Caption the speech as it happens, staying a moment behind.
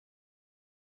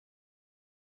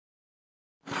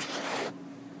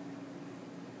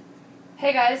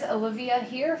Hey guys, Olivia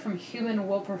here from Human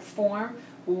Will Perform.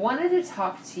 Wanted to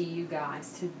talk to you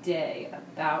guys today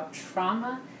about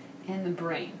trauma and the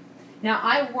brain. Now,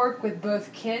 I work with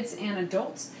both kids and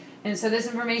adults, and so this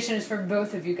information is for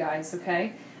both of you guys,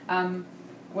 okay?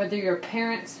 Whether you're a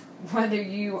parent, whether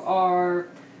you are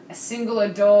a single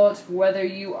adult, whether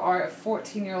you are a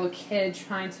 14-year-old kid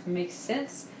trying to make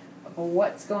sense of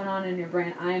what's going on in your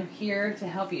brain, I am here to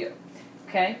help you,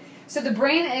 okay? So the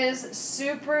brain is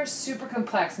super, super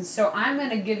complex, and so I'm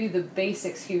going to give you the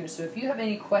basics here. So if you have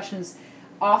any questions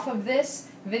off of this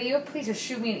video, please just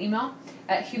shoot me an email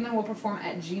at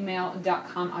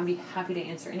humanwillperform@gmail.com. I'll be happy to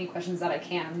answer any questions that I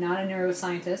can. I'm not a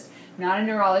neuroscientist, I'm not a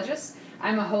neurologist.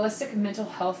 I'm a holistic mental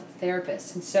health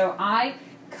therapist, and so I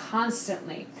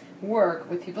constantly work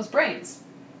with people's brains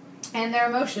and their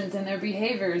emotions and their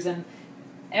behaviors and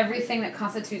everything that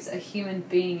constitutes a human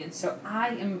being. And so I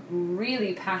am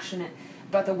really passionate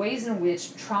about the ways in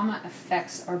which trauma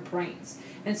affects our brains.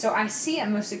 And so I see it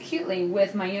most acutely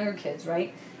with my younger kids,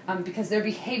 right? Because their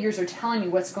behaviors are telling me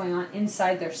what's going on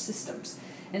inside their systems.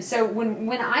 And so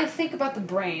when I think about the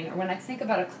brain, or when I think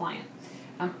about a client,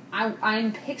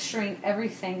 I'm picturing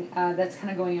everything that's kind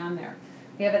of going on there.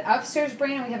 We have an upstairs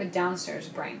brain and we have a downstairs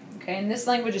brain. Okay, and this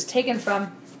language is taken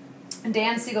from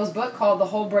Dan Siegel's book called The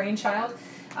Whole Brain Child.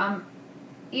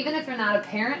 Even if you're not a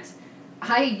parent,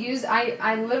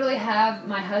 I literally have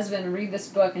my husband read this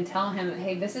book and tell him,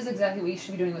 hey, this is exactly what you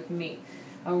should be doing with me,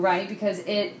 right? Because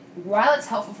while it's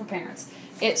helpful for parents,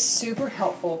 it's super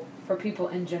helpful for people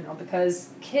in general, because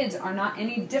kids are not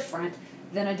any different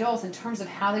than adults in terms of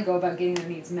how they go about getting their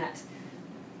needs met,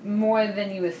 more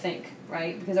than you would think,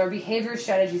 right? Because our behavior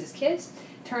strategies as kids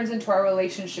turns into our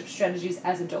relationship strategies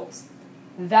as adults.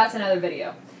 That's another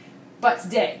video. But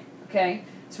today, okay?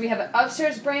 So we have an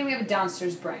upstairs brain, we have a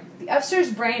downstairs brain. The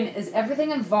upstairs brain is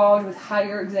everything involved with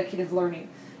higher executive learning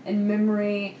and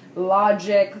memory,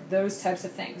 logic, those types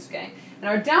of things, okay? And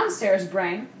our downstairs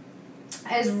brain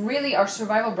is really our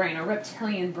survival brain, our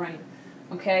reptilian brain,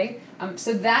 okay?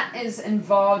 So that is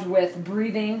involved with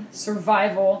breathing,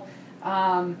 survival,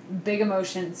 big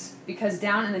emotions, because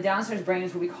down in the downstairs brain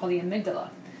is what we call the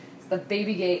amygdala. It's the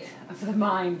baby gate of the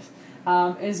mind,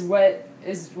 is what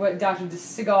Dr.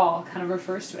 Siegel kind of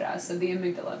refers to it as, so the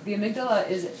amygdala. The amygdala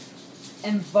is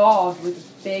involved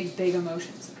with big, big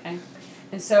emotions, okay?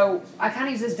 And so I kind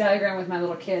of use this diagram with my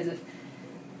little kids.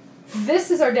 This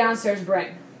is our downstairs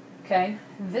brain, okay?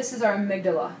 This is our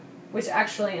amygdala, which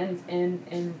actually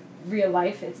in real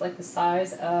life, it's like the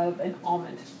size of an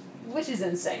almond, which is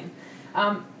insane.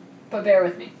 But bear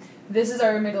with me. This is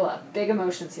our amygdala, big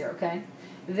emotions here, okay?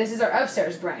 This is our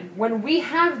upstairs brain. When we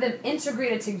have them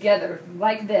integrated together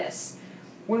like this,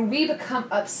 when we become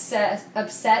upset,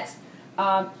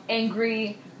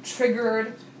 angry,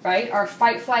 triggered, right? Our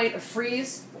fight, flight, or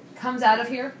freeze comes out of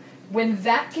here. When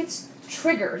that gets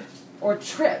triggered or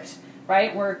tripped,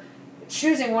 right? We're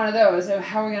choosing one of those of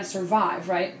how we're going to survive,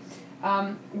 right?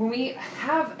 When we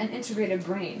have an integrated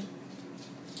brain,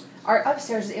 our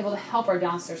upstairs is able to help our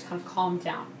downstairs kind of calm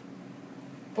down.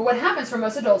 But what happens for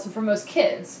most adults and for most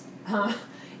kids,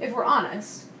 if we're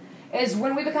honest, is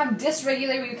when we become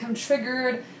dysregulated, we become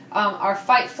triggered, our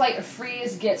fight, flight, or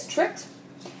freeze gets tripped,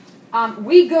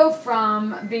 we go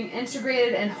from being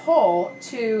integrated and whole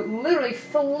to literally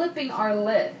flipping our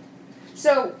lid.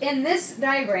 So in this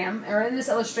diagram, or in this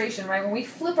illustration, right, when we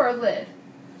flip our lid,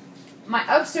 my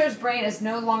upstairs brain is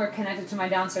no longer connected to my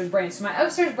downstairs brain. So my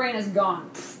upstairs brain is gone.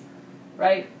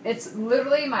 Right? It's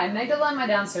literally my amygdala and my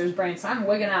downstairs brain, so I'm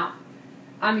wigging out.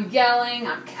 I'm yelling,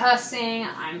 I'm cussing,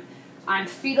 I'm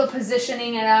fetal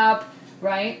positioning it up,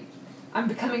 right? I'm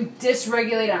becoming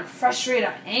dysregulated, I'm frustrated,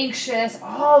 I'm anxious,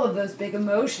 all of those big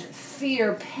emotions,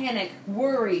 fear, panic,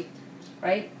 worry,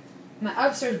 right? My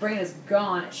upstairs brain is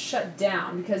gone, it's shut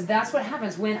down, because that's what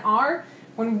happens when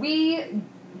we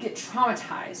get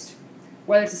traumatized,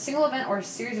 whether it's a single event or a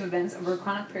series of events over a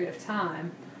chronic period of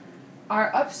time.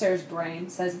 Our upstairs brain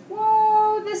says,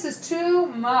 whoa, this is too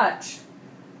much.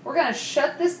 We're going to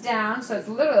shut this down. So it's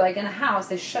literally like in a house,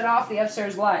 they shut off the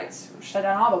upstairs lights, or shut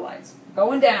down all the lights,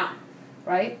 going down,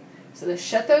 right? So they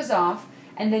shut those off,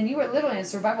 and then you are literally in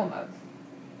survival mode.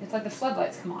 It's like the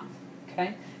floodlights come on,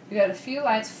 okay? You got a few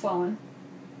lights flowing,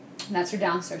 and that's your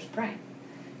downstairs brain.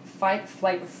 Fight,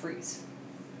 flight, or freeze.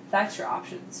 That's your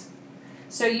options.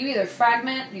 So you either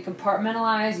fragment, you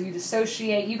compartmentalize, you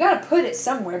dissociate. You got to put it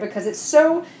somewhere, because it's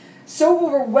so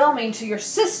overwhelming to your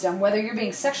system, whether you're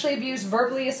being sexually abused,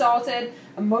 verbally assaulted,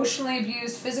 emotionally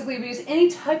abused, physically abused, any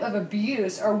type of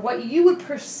abuse, or what you would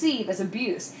perceive as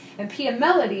abuse. And Pia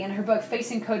Mellody, in her book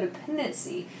Facing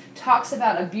Codependency, talks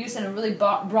about abuse in a really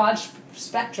broad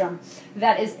spectrum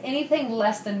that is anything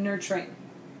less than nurturing.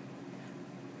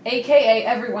 AKA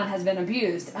everyone has been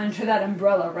abused under that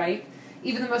umbrella, right?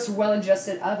 Even the most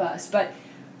well-adjusted of us. But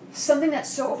something that's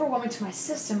so overwhelming to my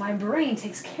system, my brain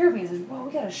takes care of me and says, whoa,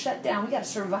 we got to shut down, we got to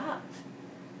survive.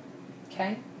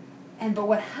 Okay? But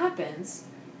what happens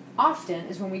often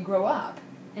is when we grow up,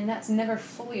 and that's never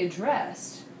fully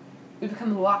addressed, we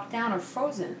become locked down or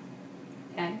frozen.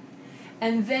 Okay?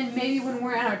 And then maybe when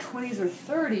we're in our 20s or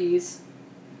 30s,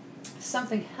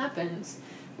 something happens.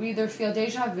 We either feel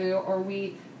deja vu or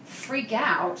we freak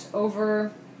out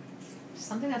over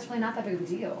something that's really not that big of a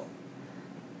deal.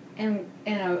 And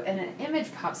an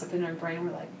image pops up in our brain, and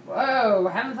we're like, whoa,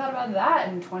 I haven't thought about that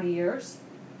in 20 years.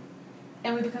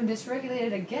 And we become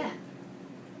dysregulated again.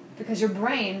 Because your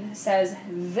brain says,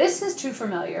 this is too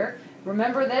familiar.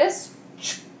 Remember this?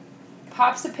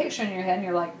 Pops a picture in your head, and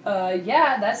you're like,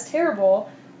 yeah, that's terrible.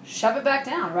 Shove it back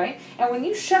down, right? And when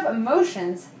you shove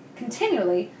emotions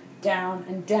continually down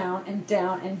and down and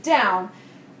down and down,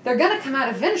 they're going to come out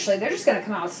eventually. They're just going to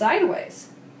come out sideways.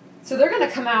 So they're going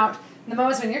to come out in the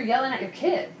moments when you're yelling at your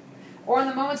kid, or in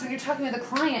the moments when you're talking with a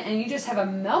client and you just have a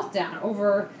meltdown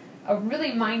over a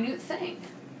really minute thing.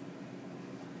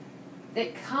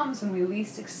 It comes when we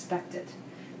least expect it.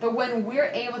 But when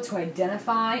we're able to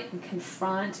identify and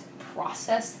confront,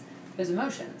 process those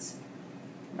emotions,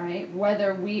 right?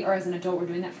 Whether we or as an adult we're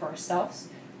doing that for ourselves,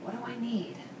 what do I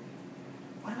need?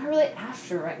 What am I really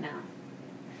after right now?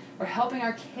 We're helping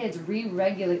our kids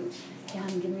re-regulate. Hey,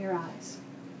 honey, give me your eyes.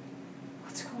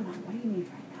 What's going on? What do you need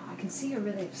right now? I can see you're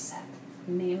really upset.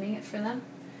 Naming it for them,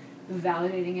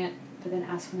 validating it, but then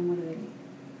asking them what do they need.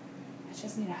 I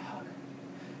just need a hug.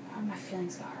 Oh, my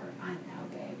feelings got hurt. I know,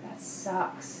 babe. That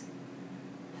sucks.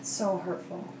 That's so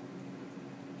hurtful.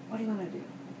 What do you want to do?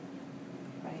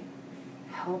 Right?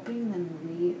 Helping them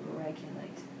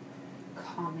re-regulate.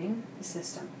 Calming the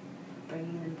system.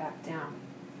 Bringing them back down.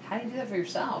 How do you do that for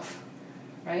yourself?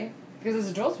 Right? Because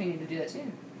as adults we need to do that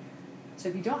too. So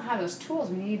if you don't have those tools,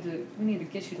 we need to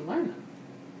get you to learn them.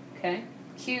 Okay?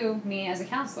 Cue me as a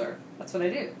counselor. That's what I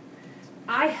do.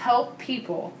 I help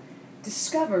people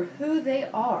discover who they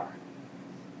are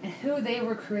and who they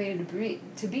were created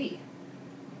to be.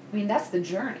 I mean, that's the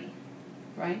journey,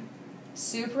 right?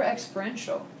 Super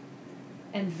experiential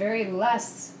and very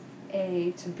less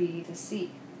A to B to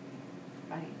C,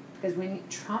 right? Because when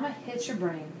trauma hits your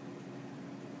brain,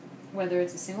 whether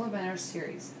it's a single event or a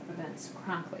series of events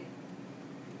chronically,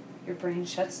 your brain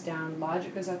shuts down,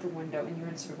 logic goes out the window, and you're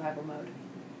in survival mode.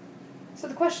 So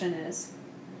the question is,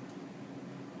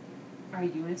 are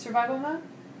you in survival mode?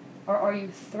 Or are you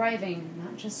thriving,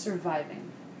 not just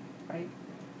surviving, right?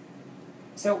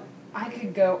 So I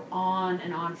could go on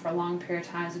and on for a long period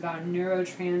of time about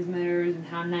neurotransmitters and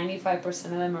how 95%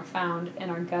 of them are found in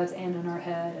our guts and in our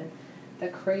head, and the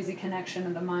crazy connection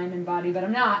of the mind and body, but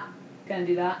I'm not going to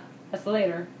do that. That's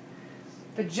later.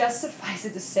 But just suffice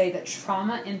it to say that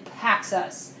trauma impacts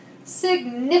us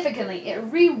significantly.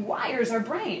 It rewires our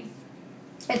brain.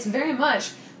 It's very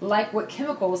much like what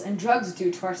chemicals and drugs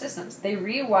do to our systems. They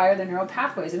rewire the neural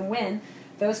pathways, and when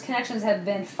those connections have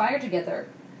been fired together,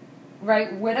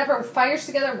 right, whatever fires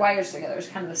together, wires together is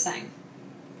kind of the same.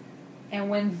 And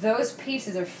when those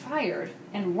pieces are fired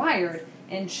and wired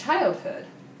in childhood,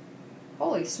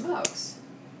 holy smokes,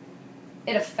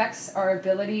 it affects our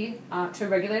ability to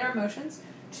regulate our emotions,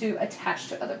 to attach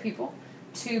to other people,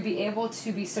 to be able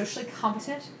to be socially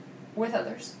competent with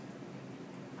others.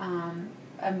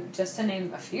 Just to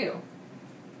name a few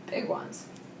big ones.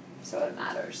 So it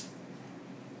matters,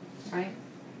 right?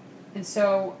 And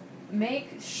so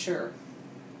make sure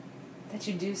that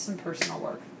you do some personal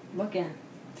work. Look in.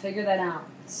 Figure that out.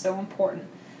 It's so important.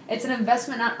 It's an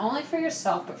investment not only for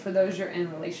yourself, but for those you're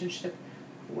in relationship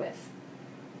with.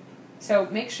 So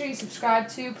make sure you subscribe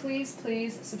to, please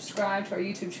subscribe to our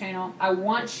YouTube channel. I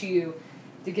want you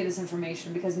to get this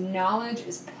information because knowledge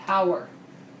is power.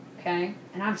 Okay?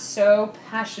 And I'm so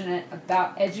passionate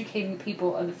about educating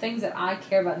people of the things that I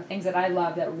care about, the things that I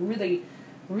love that really,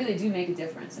 really do make a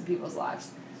difference in people's lives.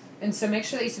 And so make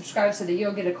sure that you subscribe so that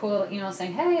you'll get a cool little email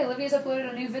saying, hey, Olivia's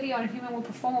uploaded a new video on Human Will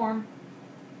Perform.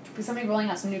 Because I'm going to be rolling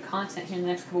out some new content here in the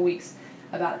next couple weeks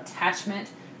about attachment,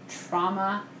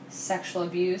 trauma, sexual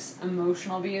abuse,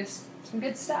 emotional abuse, some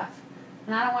good stuff.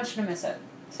 And I don't want you to miss it.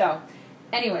 So,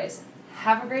 anyways,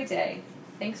 have a great day.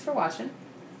 Thanks for watching,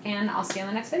 and I'll see you in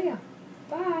the next video.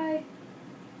 Bye!